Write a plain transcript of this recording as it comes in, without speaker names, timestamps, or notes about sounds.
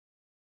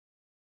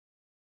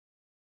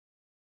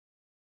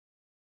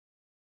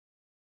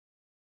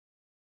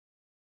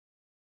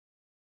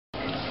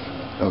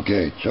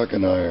Okay, Chuck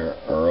and I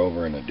are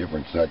over in a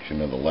different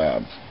section of the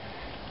lab,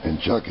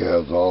 and Chuck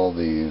has all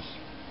these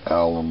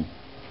Alum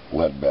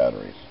lead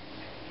batteries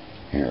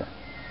here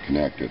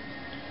connected,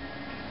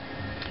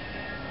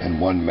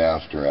 and one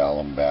master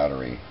Alum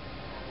battery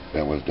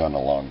that was done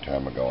a long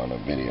time ago on a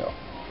video,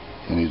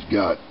 and he's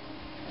got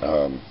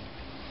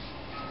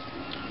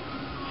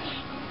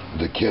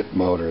the kit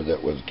motor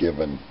that was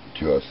given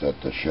to us at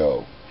the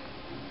show,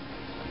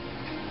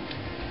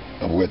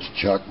 of which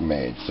Chuck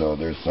made, so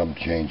there's some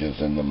changes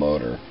in the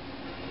motor.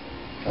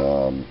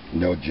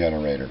 No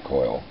generator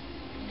coil,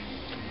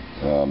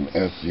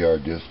 SCR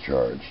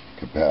discharge,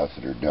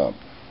 capacitor dump,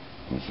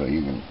 and so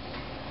you can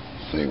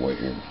see what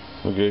you're...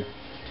 Okay,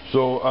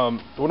 so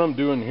what I'm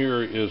doing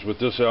here is with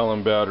this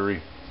Alum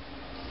battery,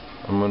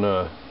 I'm going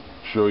to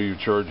show you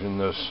charging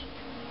this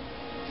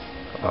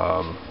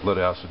lead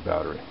acid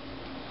battery.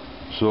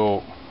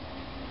 So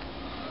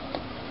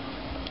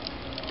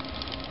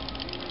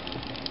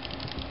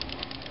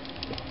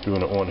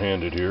doing it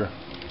one-handed here.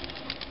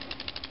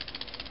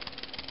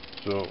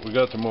 So we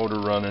got the motor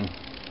running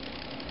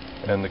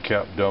and the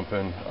cap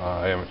dumping.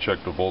 I haven't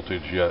checked the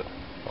voltage yet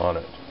on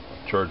it,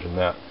 charging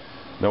that.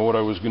 Now what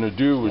I was going to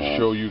do was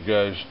show you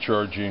guys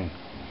charging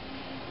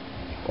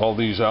all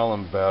these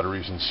Alum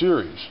batteries in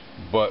series,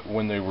 but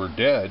when they were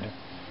dead,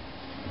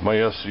 my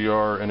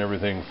SCR and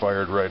everything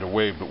fired right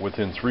away, but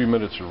within 3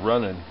 minutes of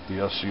running,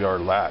 the SCR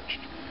latched.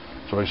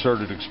 So I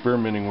started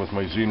experimenting with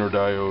my Zener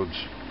diodes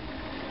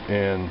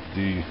and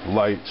the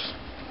lights,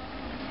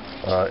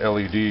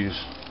 LEDs,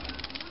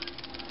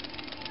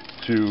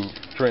 to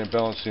try and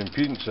balance the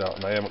impedance out,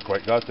 and I haven't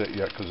quite got that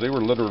yet because they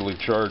were literally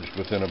charged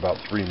within about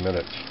 3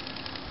 minutes.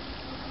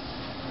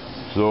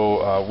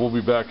 So we'll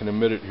be back in a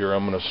minute here.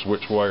 I'm going to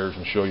switch wires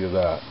and show you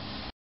that.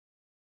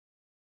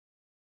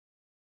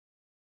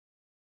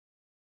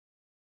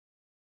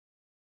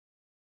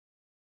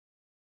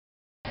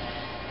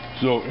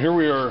 So here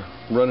we are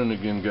running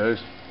again,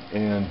 guys,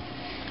 and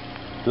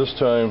this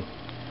time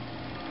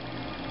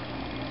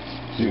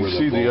you can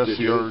see the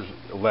SCR's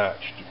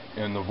latched,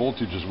 and the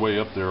voltage is way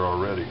up there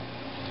already.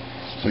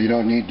 So you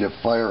don't need to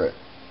fire it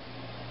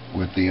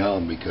with the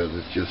Alum because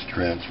it's just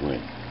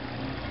transferring.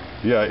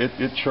 Yeah,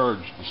 it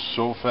charged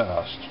so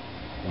fast.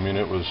 I mean,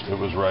 it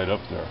was right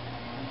up there,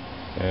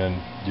 and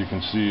you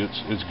can see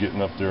it's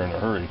getting up there in a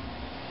hurry.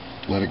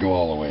 Let it go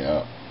all the way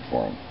up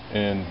for him.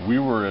 And we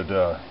were at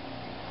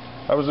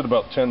I was at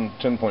about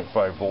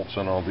 10.5 volts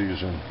on all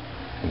these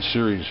in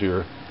series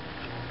here,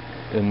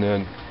 and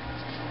then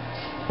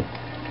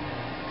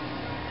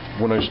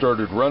when I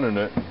started running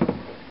it,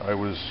 I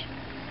was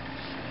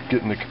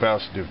getting the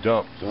capacitive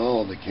dump.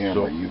 So the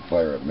camera, you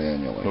fire it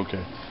manually.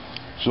 Okay.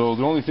 So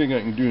the only thing I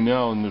can do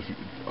now, and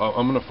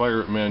I'm going to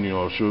fire it manually.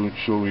 I'll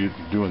show you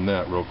doing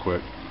that real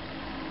quick.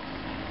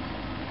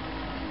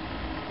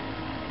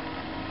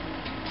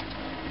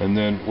 And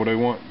then what I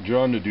want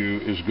John to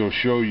do is go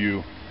show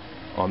you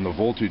on the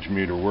voltage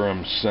meter where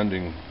I'm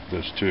sending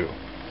this to.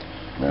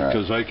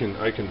 Because I can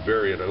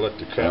vary it. I let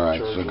the cap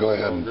charge. Alright, so go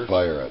ahead and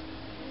fire it.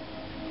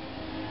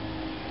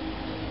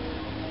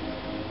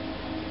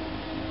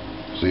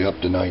 See,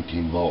 up to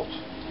 19 volts.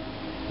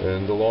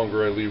 And the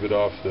longer I leave it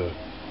off the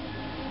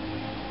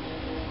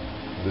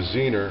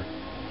Zener,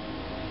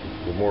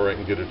 the more I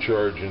can get a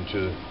charge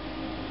into.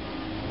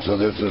 So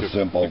this is a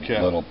simple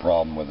little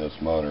problem with this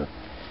motor,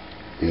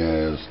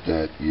 is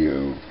that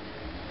you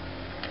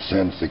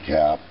sense the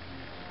cap,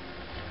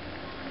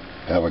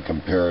 have a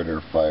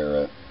comparator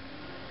fire it,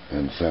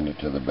 and send it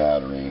to the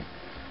battery,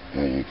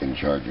 and you can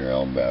charge your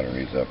Alum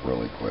batteries up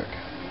really quick.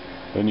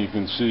 And you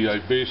can see I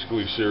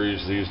basically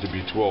series these to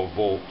be 12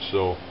 volts,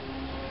 so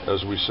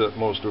as we set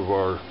most of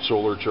our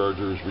solar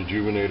chargers,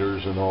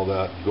 rejuvenators, and all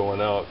that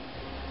going out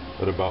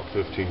at about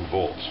 15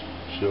 volts.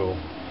 So,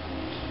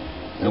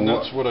 and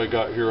that's what I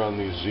got here on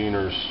these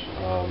Zeners,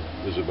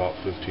 is about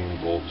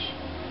 15 volts.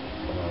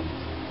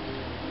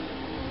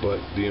 But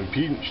the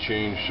impedance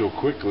changed so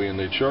quickly and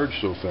they charge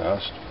so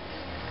fast,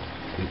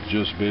 it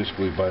just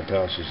basically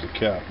bypasses the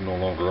cap, no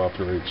longer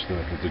operates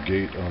the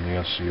gate on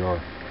the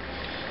SCR.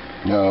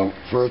 Now,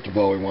 first of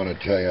all, we want to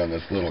tell you on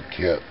this little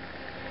kit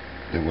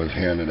that was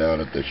handed out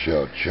at the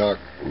show, Chuck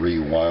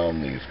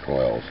rewound these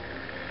coils.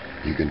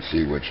 You can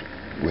see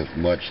with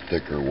much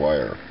thicker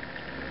wire.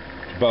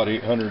 It's about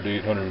 800 to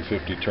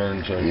 850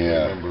 turns, I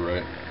remember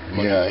right.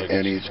 Yeah,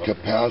 and he's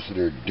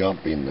capacitor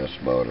dumping this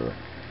motor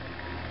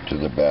to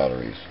the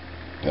batteries.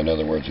 In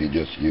other words, he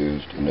just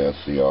used an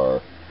SCR,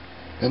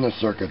 and the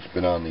circuit's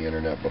been on the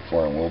internet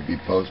before, and we'll be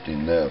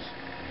posting this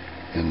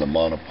in the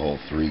monopole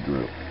 3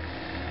 group,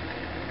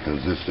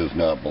 because this does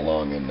not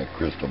belong in the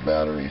crystal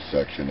battery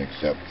section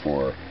except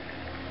for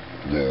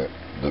the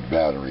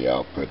battery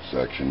output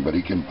section, but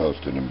he can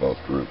post it in both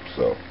groups.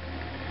 So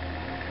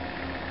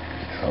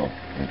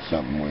it's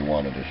something we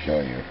wanted to show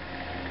you.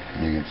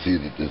 And you can see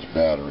that this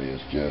battery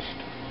is just,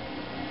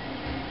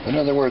 in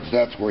other words,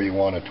 that's where you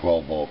want a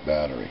 12 volt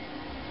battery.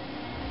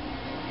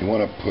 You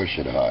want to push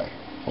it high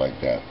like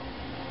that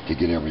to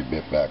get every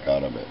bit back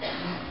out of it.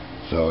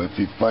 So if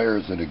he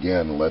fires it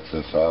again, lets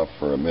this off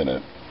for a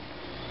minute,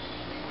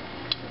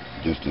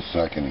 just a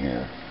second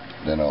here.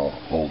 Then I'll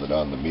hold it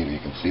on the meter. You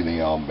can see the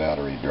Alum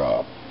battery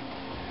drop.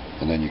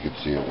 And then you can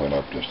see it went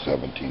up to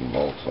 17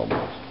 volts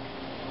almost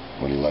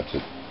when he lets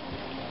it.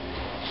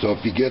 So if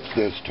he gets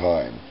this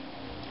time,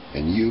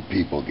 and you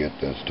people get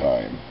this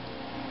time,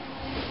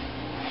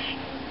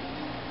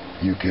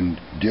 you can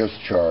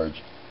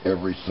discharge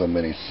every so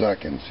many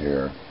seconds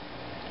here,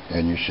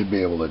 and you should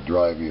be able to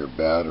drive your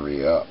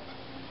battery up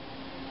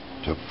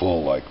to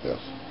full like this.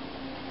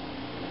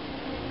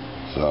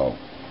 So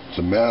it's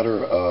a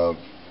matter of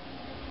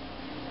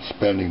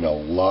spending a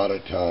lot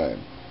of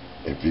time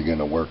if you're going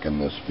to work in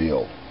this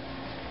field,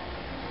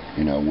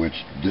 you know, which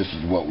this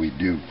is what we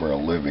do for a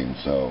living.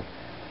 So,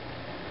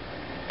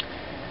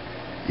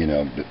 you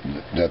know,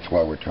 that's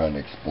why we're trying to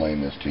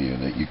explain this to you,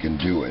 that you can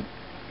do it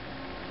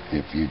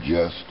if you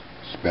just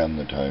spend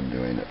the time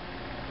doing it.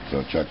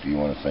 So Chuck, do you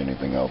want to say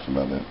anything else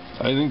about that?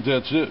 I think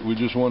that's it. We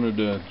just wanted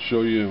to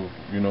show you,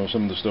 you know,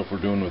 some of the stuff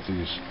we're doing with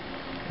these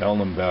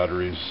Alum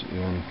batteries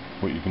and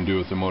what you can do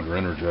with the motor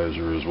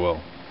energizer as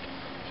well.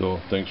 So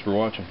thanks for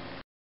watching.